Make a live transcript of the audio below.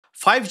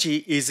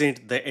5G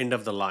isn't the end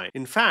of the line.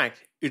 In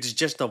fact, it's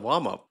just the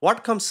warm up.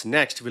 What comes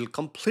next will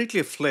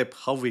completely flip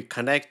how we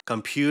connect,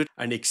 compute,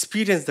 and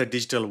experience the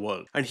digital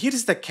world. And here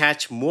is the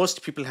catch: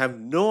 most people have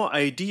no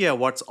idea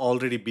what's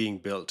already being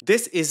built.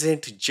 This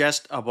isn't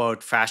just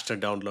about faster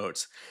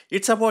downloads,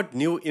 it's about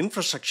new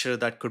infrastructure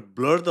that could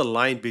blur the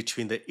line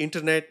between the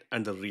internet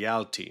and the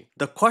reality.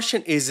 The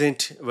question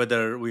isn't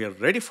whether we are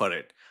ready for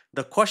it,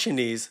 the question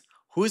is,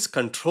 who is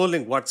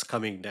controlling what's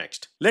coming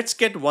next? Let's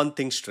get one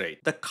thing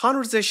straight. The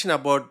conversation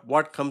about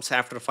what comes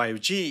after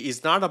 5G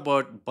is not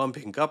about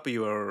bumping up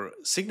your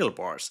signal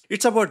bars.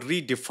 It's about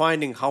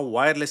redefining how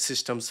wireless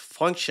systems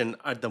function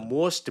at the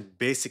most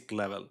basic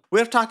level.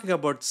 We're talking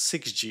about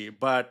 6G,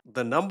 but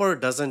the number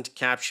doesn't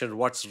capture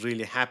what's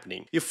really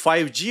happening. If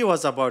 5G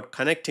was about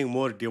connecting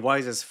more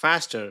devices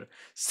faster,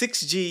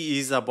 6G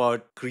is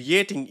about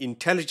creating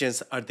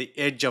intelligence at the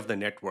edge of the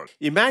network.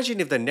 Imagine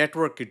if the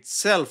network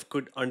itself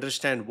could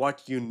understand what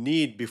you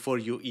need before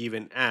you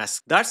even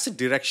ask. That's the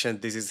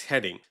direction this is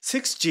heading.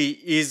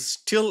 6G is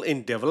still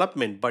in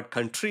development, but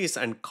countries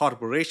and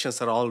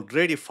corporations are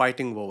already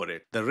fighting over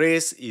it. The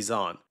race is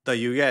on. The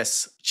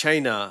US,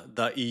 China,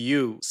 the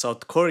EU,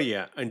 South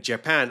Korea, and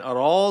Japan are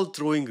all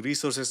throwing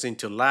resources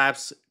into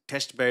labs,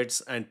 test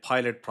beds, and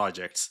pilot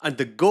projects. And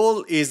the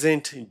goal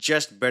isn't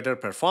just better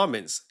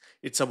performance,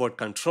 it's about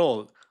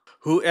control.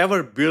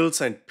 Whoever builds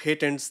and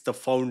patents the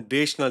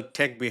foundational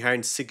tech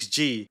behind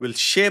 6G will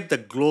shape the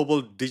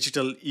global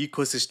digital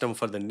ecosystem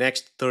for the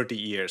next 30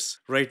 years.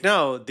 Right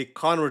now, the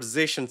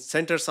conversation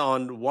centers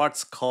on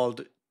what's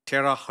called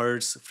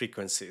terahertz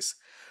frequencies.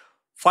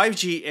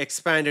 5G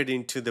expanded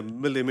into the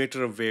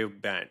millimeter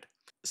wave band.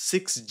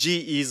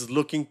 6G is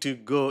looking to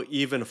go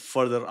even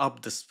further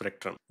up the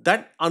spectrum.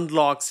 That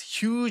unlocks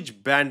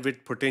huge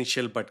bandwidth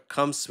potential but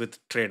comes with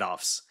trade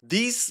offs.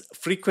 These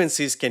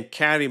frequencies can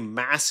carry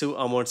massive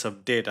amounts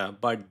of data,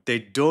 but they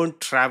don't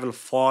travel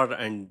far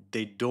and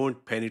they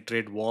don't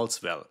penetrate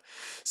walls well.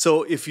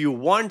 So, if you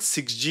want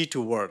 6G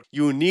to work,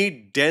 you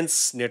need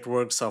dense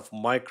networks of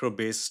micro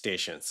base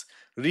stations,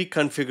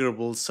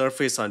 reconfigurable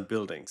surface on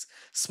buildings,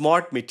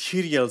 smart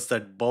materials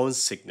that bounce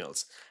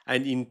signals,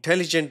 and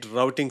intelligent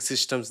routing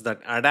systems that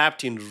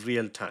adapt in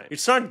real time.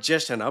 It's not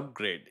just an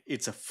upgrade,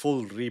 it's a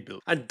full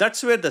rebuild. And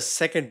that's where the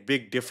second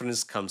big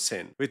difference comes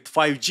in. With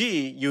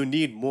 5G, you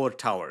need more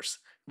towers.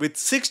 With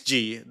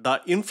 6G,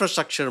 the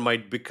infrastructure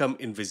might become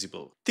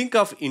invisible. Think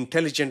of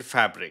intelligent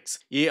fabrics,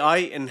 AI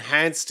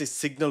enhanced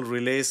signal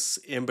relays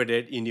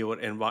embedded in your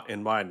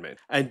environment,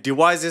 and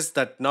devices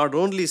that not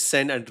only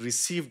send and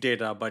receive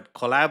data but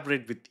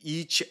collaborate with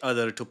each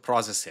other to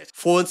process it.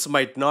 Phones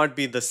might not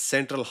be the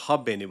central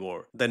hub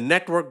anymore. The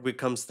network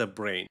becomes the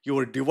brain.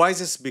 Your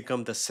devices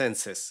become the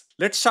senses.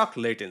 Let's talk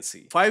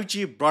latency.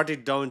 5G brought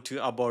it down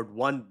to about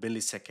 1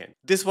 millisecond.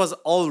 This was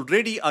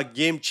already a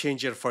game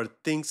changer for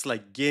things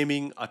like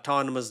gaming,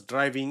 autonomous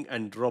driving,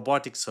 and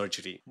robotic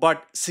surgery.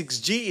 But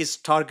 6G is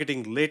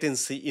targeting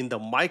latency in the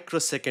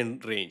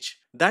microsecond range.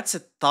 That's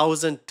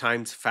 1,000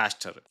 times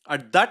faster.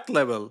 At that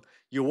level,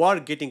 you are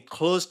getting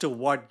close to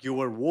what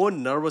your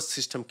own nervous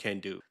system can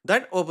do.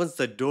 That opens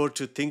the door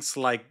to things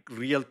like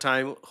real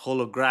time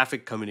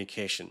holographic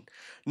communication.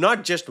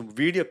 Not just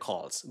video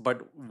calls,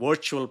 but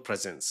virtual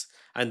presence.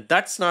 And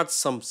that's not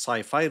some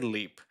sci fi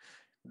leap.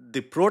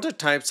 The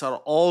prototypes are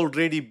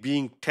already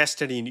being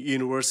tested in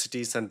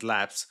universities and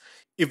labs.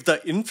 If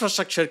the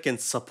infrastructure can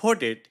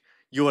support it,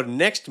 your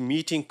next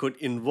meeting could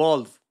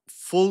involve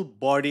full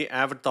body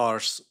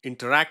avatars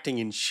interacting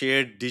in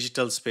shared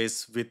digital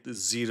space with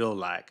zero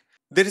lag.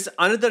 There is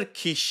another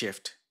key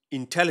shift: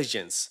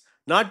 intelligence,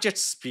 not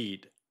just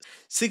speed.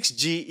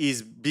 6G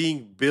is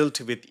being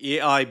built with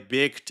AI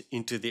baked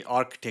into the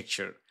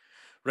architecture.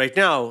 Right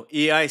now,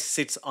 AI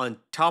sits on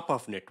top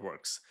of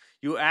networks.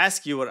 You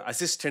ask your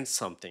assistant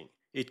something,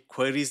 it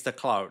queries the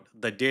cloud,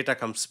 the data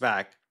comes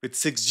back. With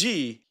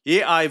 6G,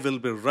 AI will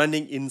be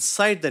running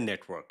inside the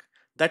network.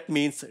 That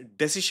means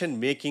decision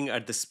making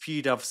at the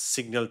speed of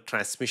signal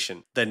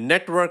transmission. The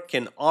network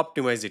can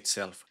optimize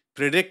itself,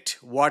 predict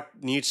what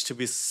needs to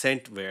be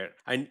sent where,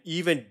 and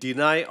even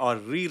deny or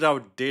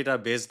reroute data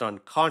based on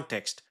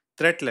context,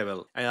 threat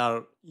level,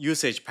 or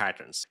usage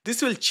patterns.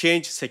 This will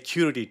change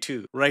security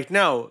too. Right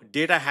now,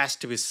 data has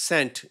to be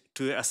sent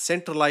to a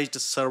centralized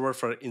server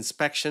for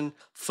inspection,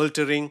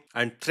 filtering,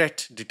 and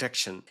threat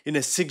detection. In a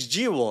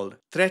 6G world,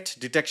 threat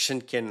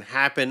detection can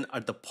happen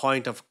at the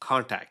point of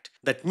contact.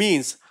 That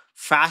means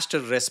faster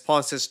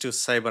responses to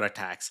cyber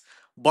attacks.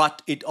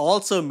 But it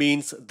also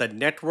means the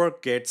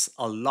network gets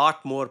a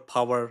lot more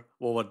power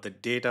over the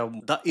data.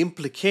 The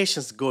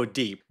implications go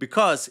deep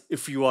because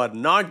if you are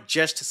not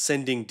just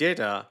sending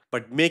data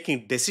but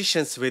making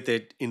decisions with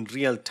it in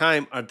real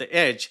time at the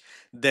edge,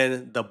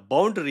 then the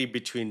boundary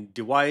between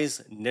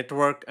device,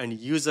 network, and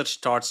user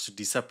starts to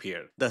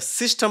disappear. The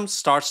system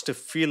starts to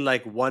feel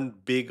like one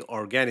big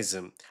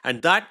organism,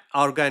 and that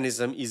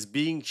organism is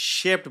being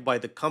shaped by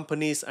the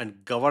companies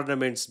and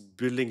governments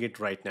building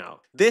it right now.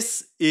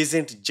 This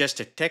isn't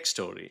just a tech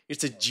story,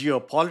 it's a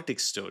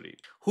geopolitics story.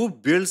 Who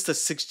builds the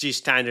 6G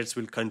standards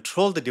will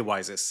control the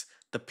devices,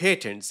 the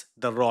patents,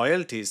 the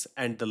royalties,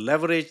 and the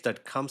leverage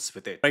that comes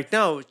with it. Right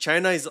now,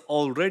 China is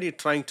already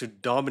trying to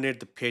dominate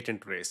the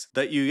patent race.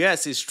 The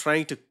US is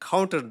trying to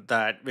counter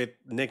that with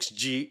Next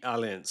G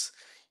Alliance.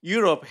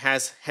 Europe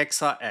has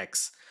Hexa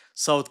X.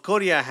 South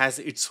Korea has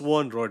its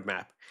own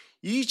roadmap.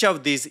 Each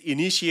of these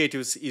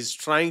initiatives is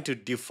trying to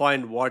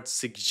define what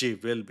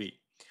 6G will be.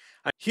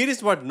 And here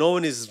is what no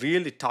one is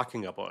really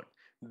talking about.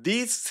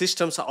 These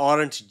systems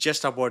aren't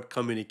just about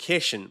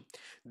communication,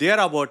 they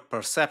are about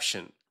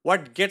perception.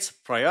 What gets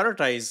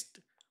prioritized,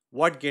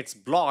 what gets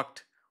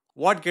blocked,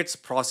 what gets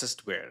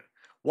processed where.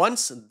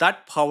 Once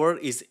that power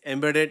is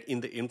embedded in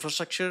the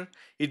infrastructure,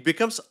 it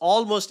becomes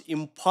almost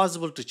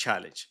impossible to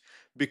challenge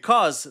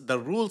because the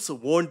rules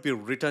won't be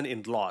written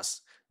in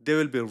laws, they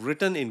will be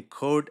written in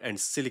code and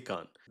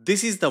silicon.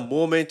 This is the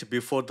moment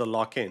before the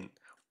lock in.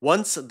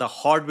 Once the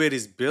hardware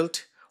is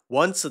built,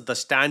 once the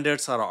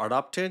standards are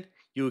adopted,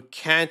 you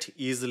can't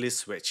easily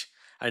switch.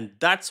 And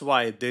that's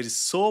why there is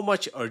so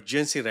much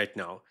urgency right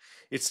now.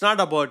 It's not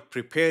about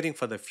preparing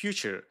for the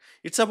future,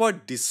 it's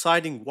about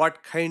deciding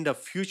what kind of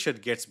future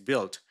gets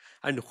built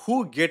and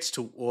who gets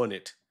to own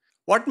it.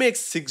 What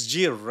makes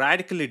 6G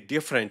radically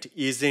different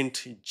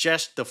isn't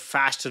just the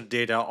faster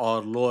data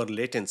or lower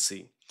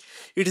latency.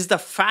 It is the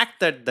fact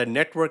that the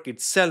network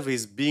itself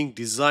is being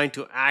designed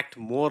to act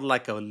more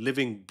like a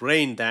living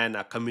brain than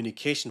a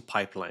communication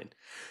pipeline.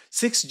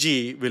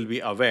 6G will be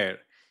aware,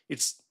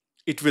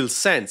 it will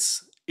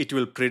sense, it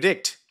will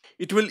predict,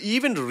 it will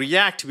even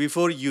react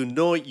before you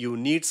know you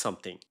need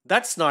something.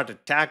 That's not a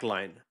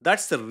tagline,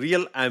 that's the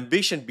real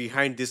ambition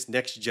behind this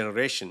next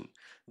generation.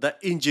 The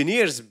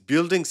engineers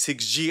building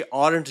 6G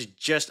aren't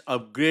just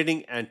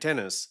upgrading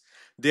antennas,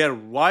 they are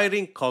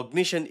wiring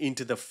cognition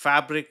into the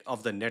fabric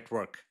of the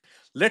network.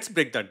 Let's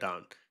break that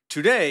down.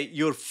 Today,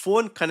 your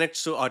phone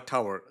connects to a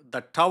tower,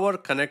 the tower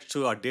connects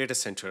to a data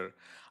center,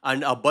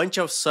 and a bunch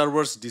of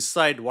servers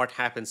decide what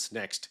happens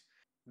next.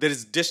 There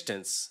is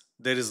distance,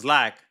 there is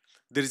lag,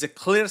 there is a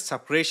clear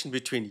separation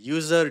between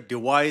user,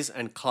 device,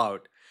 and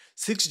cloud.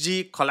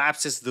 6G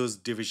collapses those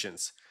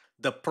divisions.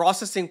 The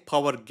processing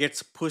power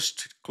gets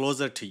pushed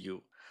closer to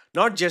you,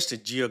 not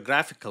just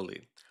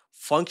geographically,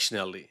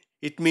 functionally.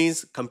 It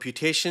means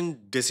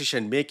computation,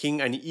 decision making,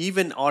 and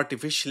even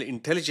artificial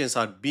intelligence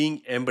are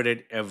being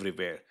embedded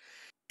everywhere.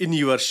 In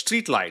your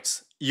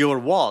streetlights, your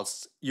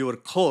walls, your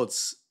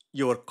clothes,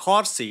 your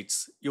car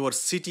seats, your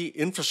city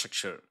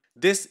infrastructure.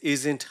 This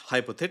isn't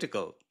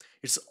hypothetical,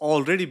 it's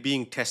already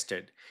being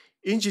tested.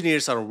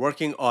 Engineers are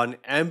working on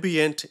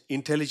ambient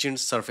intelligent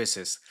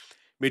surfaces,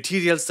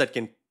 materials that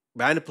can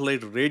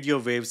manipulate radio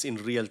waves in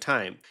real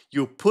time.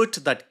 You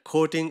put that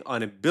coating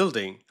on a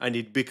building and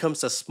it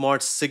becomes a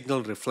smart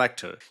signal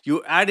reflector.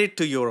 You add it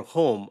to your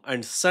home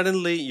and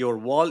suddenly your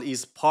wall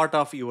is part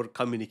of your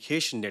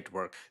communication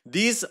network.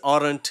 These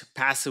aren't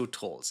passive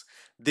tools,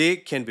 they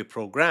can be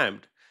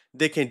programmed.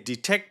 They can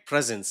detect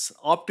presence,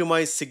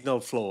 optimize signal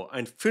flow,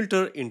 and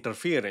filter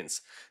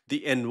interference.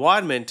 The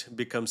environment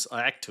becomes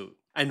active.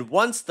 And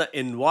once the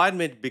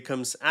environment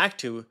becomes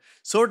active,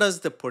 so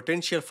does the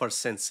potential for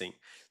sensing.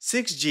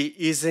 6G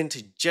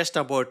isn't just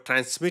about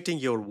transmitting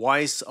your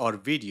voice or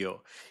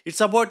video,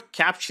 it's about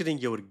capturing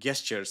your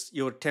gestures,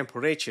 your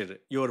temperature,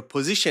 your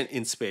position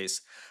in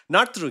space,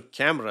 not through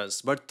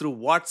cameras, but through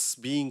what's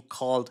being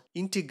called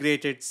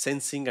integrated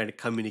sensing and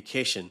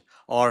communication,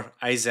 or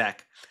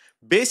ISAC.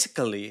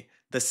 Basically,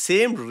 the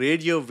same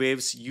radio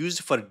waves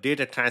used for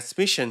data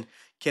transmission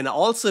can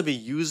also be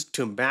used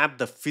to map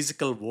the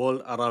physical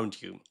world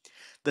around you.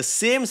 The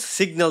same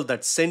signal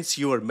that sends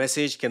your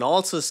message can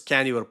also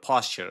scan your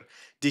posture,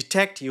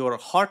 detect your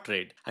heart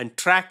rate, and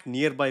track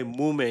nearby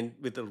movement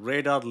with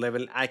radar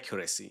level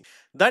accuracy.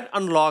 That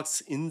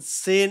unlocks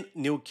insane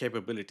new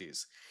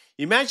capabilities.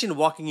 Imagine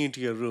walking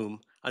into your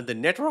room and the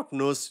network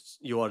knows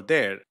you are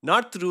there,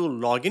 not through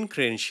login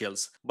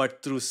credentials,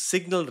 but through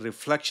signal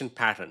reflection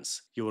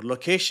patterns. Your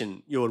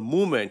location, your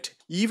movement,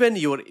 even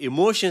your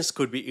emotions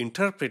could be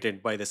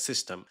interpreted by the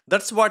system.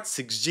 That's what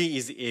 6G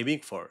is aiming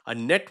for, a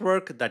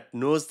network that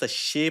knows the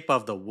shape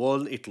of the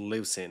world it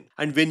lives in.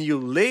 And when you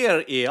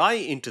layer AI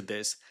into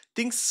this,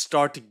 things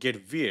start to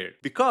get weird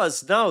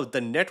because now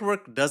the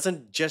network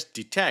doesn't just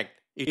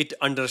detect, it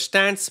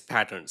understands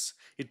patterns.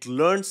 It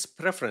learns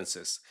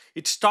preferences.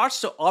 It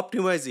starts to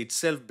optimize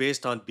itself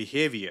based on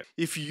behavior.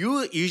 If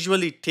you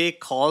usually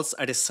take calls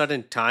at a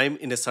certain time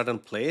in a certain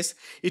place,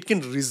 it can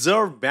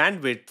reserve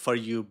bandwidth for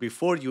you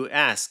before you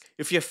ask.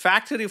 If your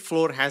factory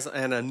floor has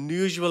an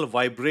unusual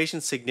vibration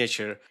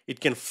signature,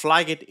 it can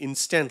flag it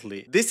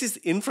instantly. This is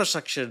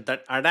infrastructure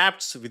that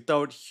adapts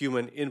without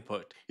human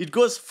input. It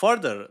goes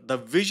further. The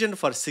vision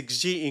for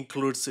 6G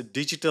includes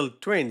digital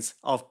twins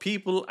of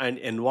people and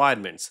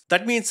environments.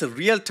 That means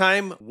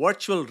real-time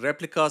virtual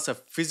replicas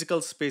of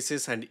physical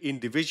spaces and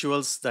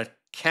individuals that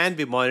can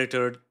be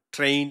monitored,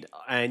 trained,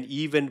 and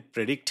even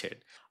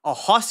predicted. A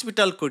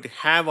hospital could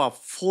have a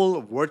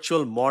full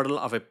virtual model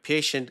of a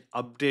patient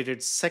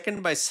updated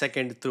second by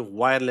second through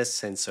wireless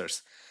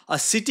sensors. A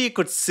city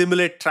could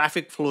simulate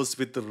traffic flows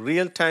with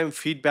real time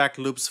feedback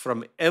loops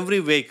from every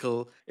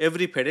vehicle,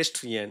 every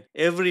pedestrian,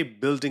 every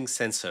building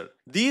sensor.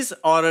 These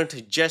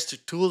aren't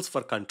just tools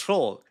for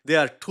control, they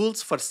are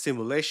tools for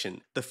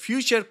simulation. The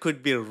future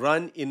could be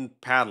run in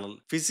parallel,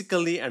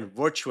 physically and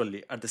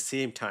virtually at the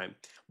same time.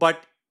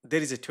 But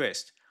there is a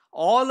twist.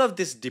 All of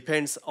this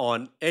depends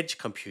on edge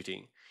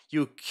computing.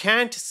 You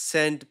can't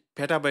send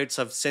petabytes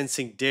of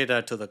sensing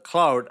data to the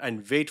cloud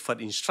and wait for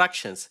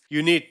instructions.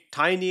 You need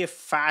tiny,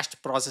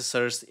 fast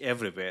processors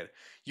everywhere.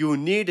 You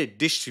need a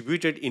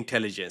distributed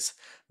intelligence.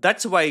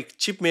 That's why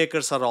chip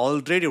makers are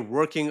already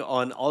working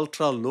on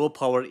ultra low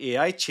power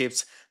AI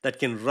chips that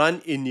can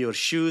run in your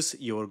shoes,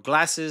 your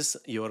glasses,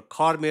 your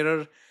car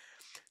mirror.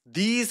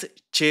 These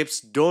chips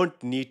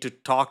don't need to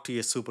talk to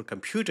a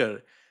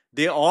supercomputer,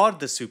 they are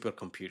the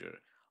supercomputer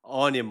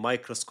on a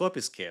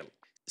microscopic scale.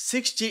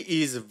 6G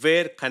is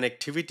where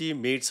connectivity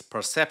meets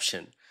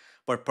perception,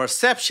 but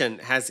perception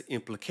has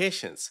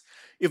implications.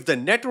 If the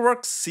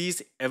network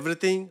sees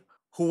everything,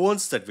 who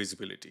owns that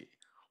visibility?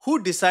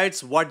 Who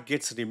decides what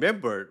gets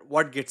remembered,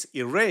 what gets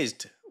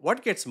erased,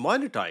 what gets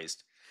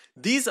monetized?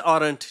 These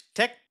aren't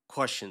tech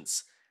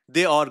questions,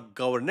 they are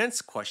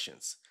governance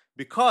questions.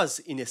 Because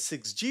in a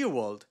 6G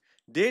world,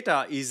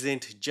 data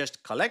isn't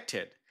just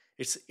collected,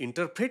 it's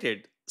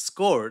interpreted,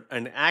 scored,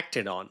 and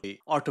acted on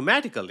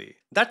automatically.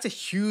 That's a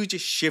huge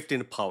shift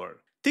in power.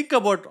 Think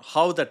about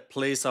how that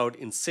plays out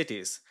in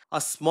cities.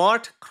 A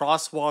smart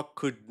crosswalk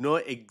could know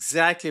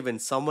exactly when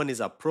someone is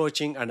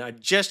approaching and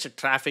adjust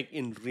traffic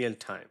in real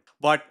time.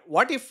 But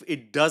what if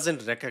it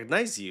doesn't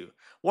recognize you?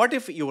 What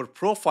if your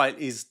profile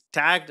is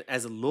tagged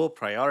as a low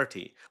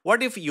priority?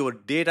 What if your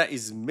data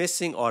is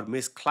missing or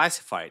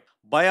misclassified?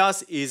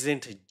 Bias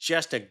isn't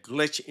just a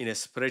glitch in a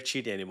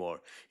spreadsheet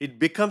anymore. It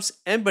becomes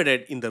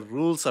embedded in the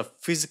rules of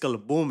physical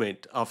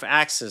movement, of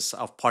access,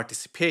 of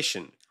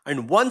participation.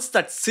 And once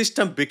that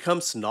system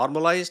becomes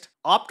normalized,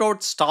 opt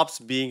out stops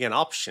being an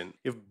option.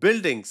 If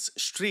buildings,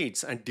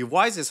 streets, and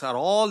devices are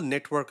all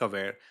network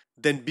aware,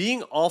 then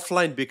being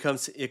offline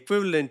becomes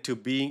equivalent to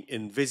being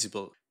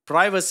invisible.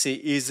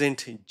 Privacy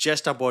isn't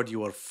just about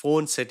your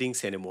phone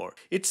settings anymore,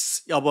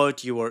 it's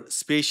about your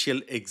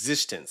spatial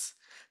existence.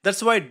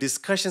 That's why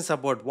discussions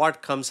about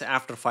what comes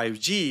after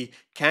 5G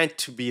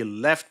can't be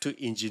left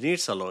to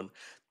engineers alone.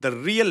 The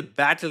real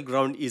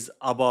battleground is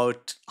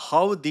about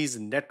how these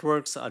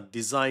networks are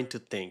designed to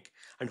think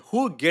and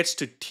who gets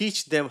to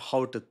teach them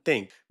how to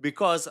think.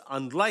 Because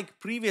unlike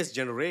previous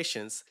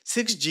generations,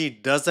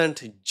 6G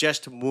doesn't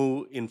just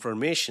move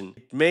information,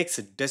 it makes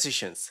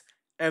decisions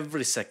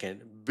every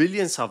second,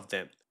 billions of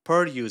them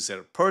per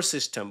user, per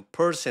system,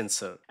 per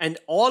sensor. And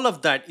all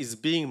of that is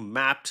being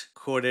mapped,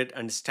 coded,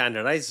 and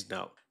standardized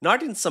now.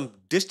 Not in some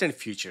distant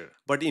future,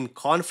 but in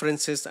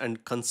conferences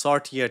and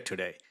consortia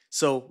today.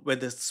 So when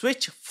the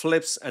switch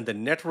flips and the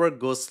network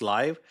goes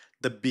live,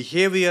 the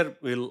behavior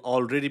will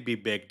already be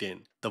baked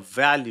in. The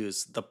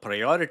values, the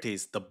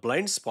priorities, the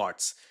blind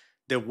spots,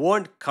 they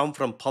won't come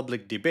from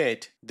public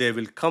debate, they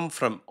will come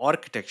from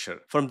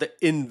architecture, from the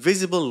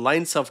invisible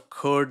lines of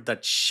code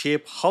that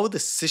shape how the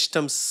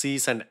system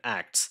sees and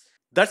acts.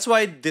 That's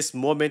why this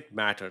moment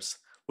matters.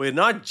 We're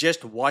not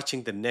just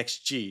watching the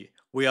next G,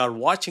 we are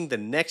watching the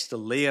next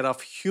layer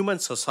of human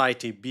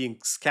society being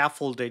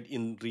scaffolded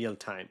in real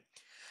time.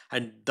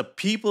 And the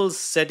people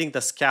setting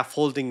the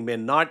scaffolding may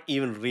not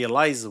even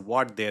realize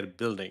what they're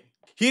building.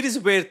 Here is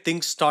where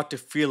things start to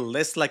feel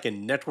less like a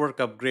network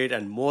upgrade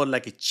and more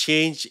like a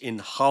change in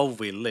how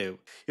we live.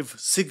 If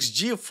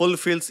 6G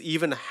fulfills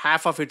even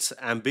half of its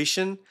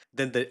ambition,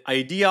 then the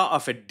idea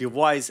of a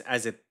device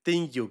as a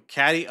thing you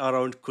carry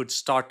around could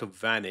start to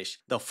vanish.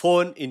 The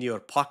phone in your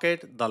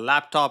pocket, the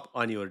laptop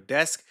on your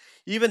desk,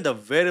 even the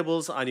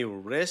wearables on your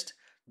wrist,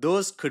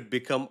 those could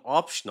become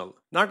optional.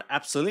 Not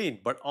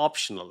obsolete, but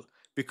optional.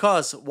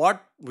 Because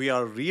what we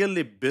are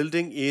really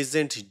building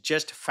isn't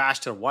just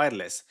faster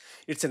wireless,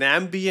 it's an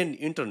ambient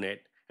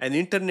internet, an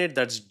internet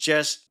that's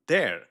just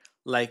there,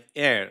 like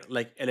air,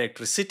 like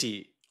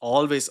electricity,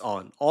 always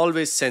on,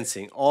 always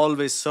sensing,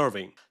 always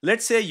serving.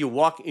 Let's say you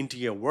walk into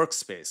your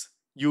workspace.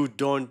 You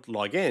don't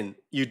log in,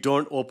 you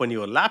don't open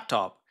your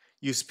laptop,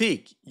 you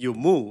speak, you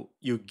move,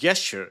 you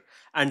gesture,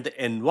 and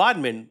the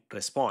environment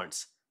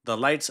responds. The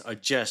lights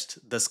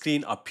adjust, the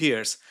screen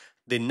appears,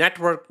 the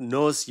network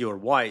knows your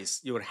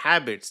voice, your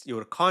habits,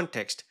 your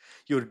context.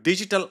 Your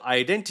digital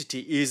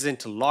identity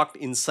isn't locked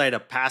inside a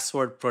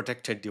password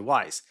protected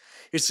device.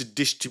 It's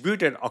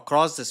distributed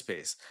across the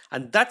space.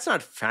 And that's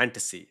not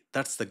fantasy,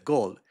 that's the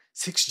goal.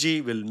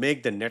 6G will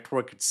make the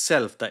network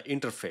itself the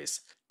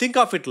interface. Think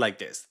of it like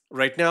this.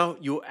 Right now,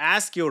 you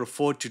ask your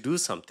phone to do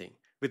something.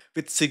 With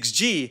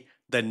 6G,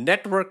 the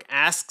network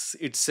asks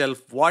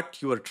itself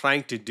what you are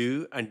trying to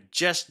do and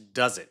just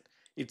does it.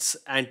 It's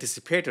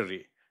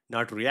anticipatory,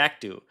 not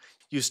reactive.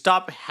 You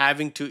stop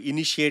having to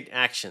initiate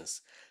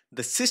actions.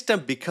 The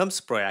system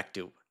becomes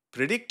proactive,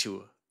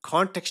 predictive,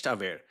 context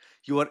aware.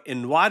 Your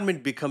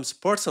environment becomes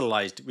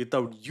personalized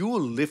without you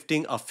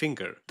lifting a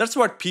finger. That's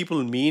what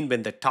people mean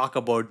when they talk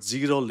about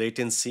zero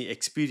latency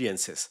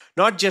experiences.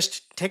 Not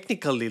just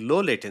technically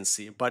low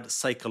latency, but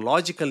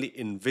psychologically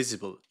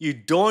invisible. You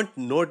don't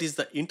notice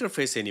the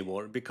interface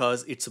anymore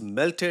because it's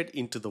melted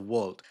into the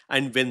world.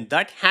 And when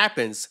that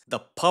happens, the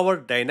power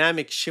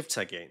dynamic shifts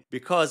again.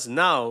 Because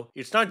now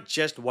it's not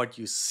just what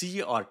you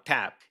see or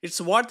tap, it's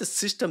what the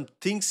system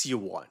thinks you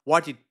want,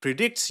 what it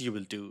predicts you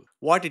will do,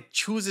 what it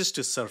chooses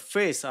to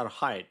surface or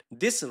hide.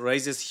 This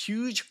raises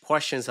huge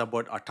questions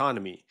about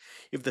autonomy.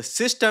 If the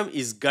system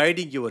is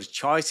guiding your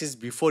choices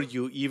before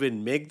you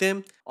even make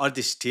them, are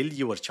they still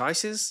your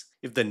choices?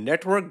 If the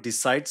network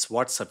decides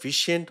what's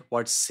sufficient,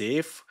 what's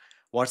safe,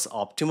 what's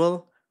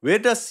optimal, where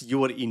does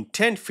your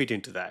intent fit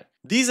into that?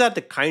 These are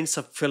the kinds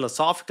of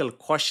philosophical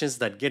questions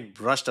that get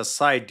brushed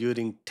aside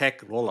during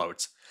tech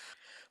rollouts.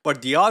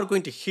 But they are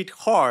going to hit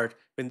hard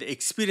when the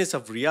experience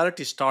of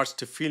reality starts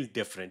to feel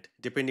different,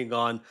 depending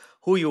on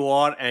who you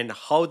are and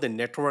how the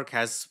network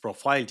has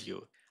profiled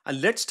you.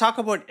 And let's talk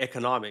about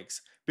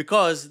economics,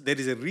 because there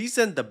is a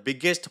reason the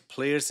biggest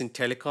players in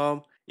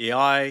telecom,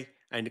 AI,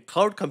 and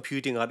cloud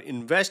computing are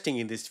investing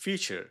in this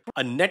future.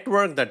 A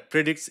network that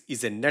predicts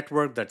is a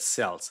network that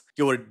sells.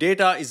 Your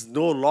data is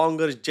no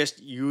longer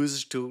just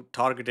used to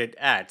targeted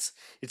ads,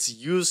 it's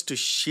used to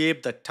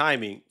shape the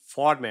timing,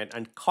 format,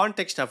 and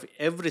context of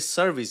every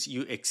service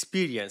you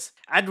experience.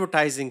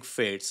 Advertising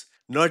fades,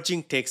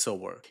 nudging takes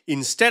over.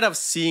 Instead of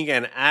seeing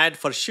an ad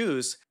for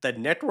shoes, the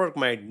network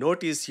might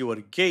notice your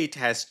gait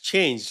has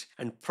changed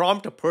and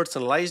prompt a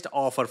personalized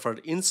offer for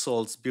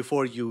insoles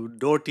before you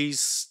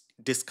notice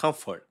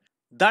discomfort.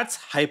 That's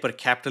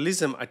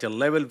hypercapitalism at a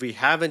level we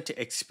haven't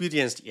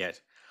experienced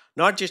yet.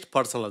 Not just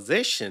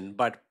personalization,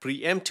 but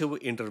preemptive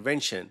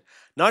intervention.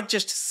 Not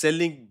just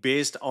selling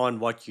based on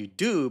what you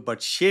do,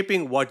 but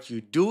shaping what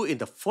you do in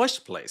the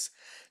first place.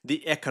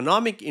 The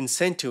economic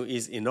incentive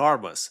is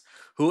enormous.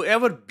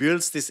 Whoever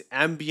builds this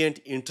ambient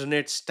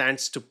internet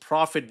stands to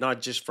profit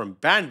not just from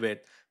bandwidth,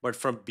 but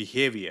from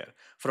behavior,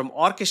 from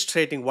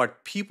orchestrating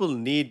what people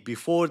need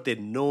before they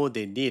know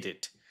they need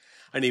it.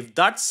 And if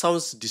that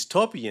sounds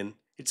dystopian,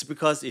 it's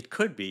because it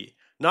could be,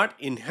 not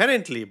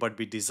inherently, but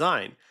by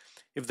design.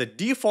 If the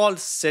default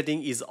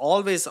setting is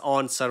always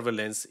on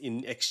surveillance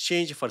in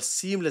exchange for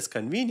seamless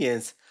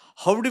convenience,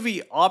 how do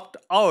we opt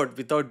out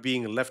without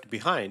being left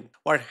behind?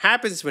 What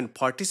happens when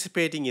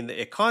participating in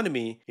the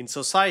economy, in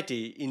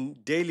society, in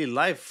daily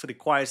life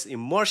requires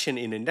immersion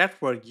in a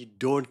network you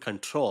don't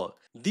control?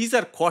 These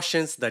are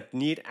questions that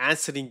need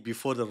answering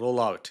before the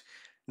rollout,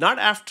 not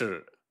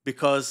after,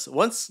 because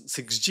once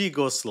 6G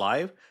goes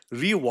live,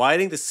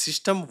 rewiring the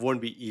system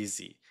won't be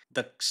easy.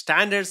 The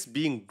standards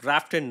being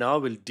drafted now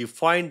will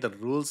define the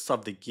rules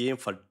of the game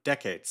for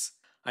decades.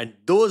 And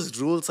those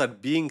rules are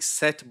being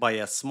set by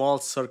a small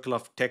circle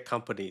of tech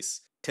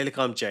companies,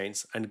 telecom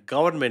giants, and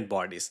government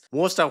bodies,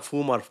 most of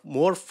whom are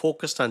more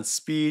focused on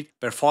speed,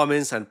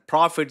 performance, and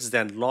profits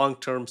than long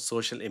term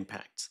social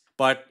impacts.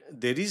 But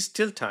there is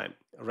still time.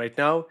 Right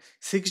now,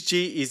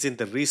 6G is in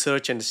the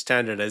research and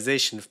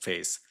standardization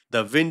phase.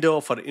 The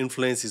window for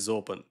influence is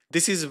open.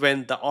 This is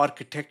when the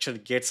architecture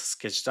gets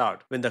sketched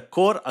out, when the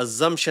core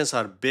assumptions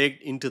are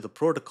baked into the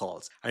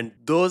protocols, and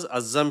those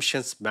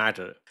assumptions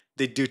matter.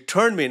 They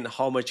determine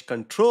how much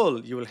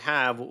control you will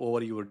have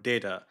over your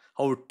data,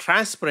 how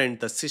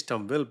transparent the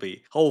system will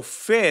be, how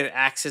fair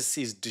access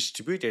is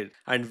distributed,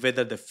 and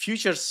whether the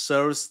future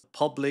serves the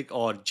public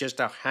or just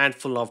a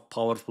handful of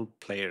powerful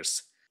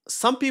players.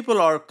 Some people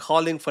are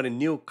calling for a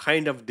new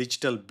kind of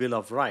digital bill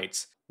of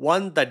rights,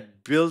 one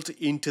that built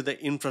into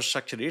the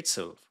infrastructure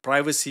itself.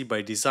 Privacy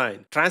by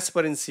design,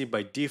 transparency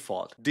by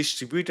default,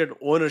 distributed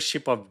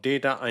ownership of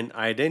data and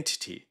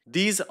identity.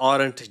 These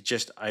aren't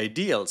just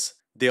ideals.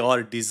 They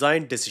are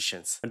design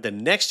decisions. And the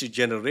next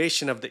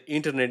generation of the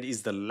internet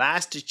is the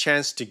last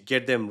chance to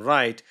get them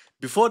right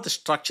before the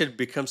structure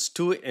becomes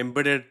too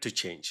embedded to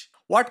change.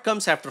 What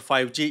comes after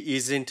 5G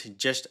isn't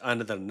just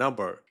another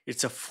number,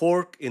 it's a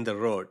fork in the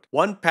road.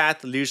 One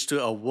path leads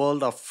to a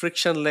world of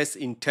frictionless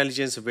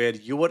intelligence where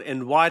your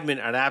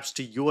environment adapts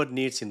to your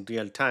needs in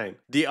real time.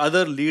 The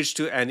other leads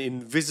to an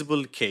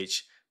invisible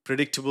cage,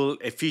 predictable,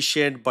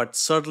 efficient, but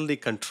certainly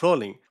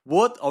controlling.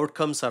 Both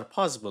outcomes are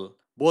possible,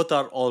 both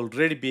are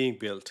already being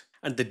built.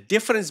 And the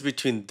difference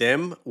between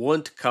them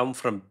won't come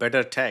from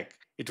better tech.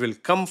 It will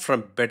come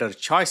from better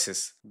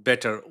choices,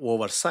 better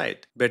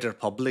oversight, better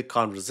public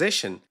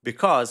conversation,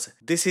 because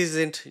this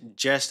isn't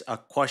just a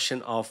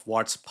question of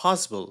what's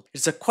possible.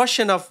 It's a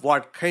question of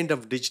what kind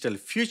of digital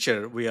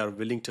future we are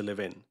willing to live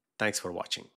in. Thanks for watching.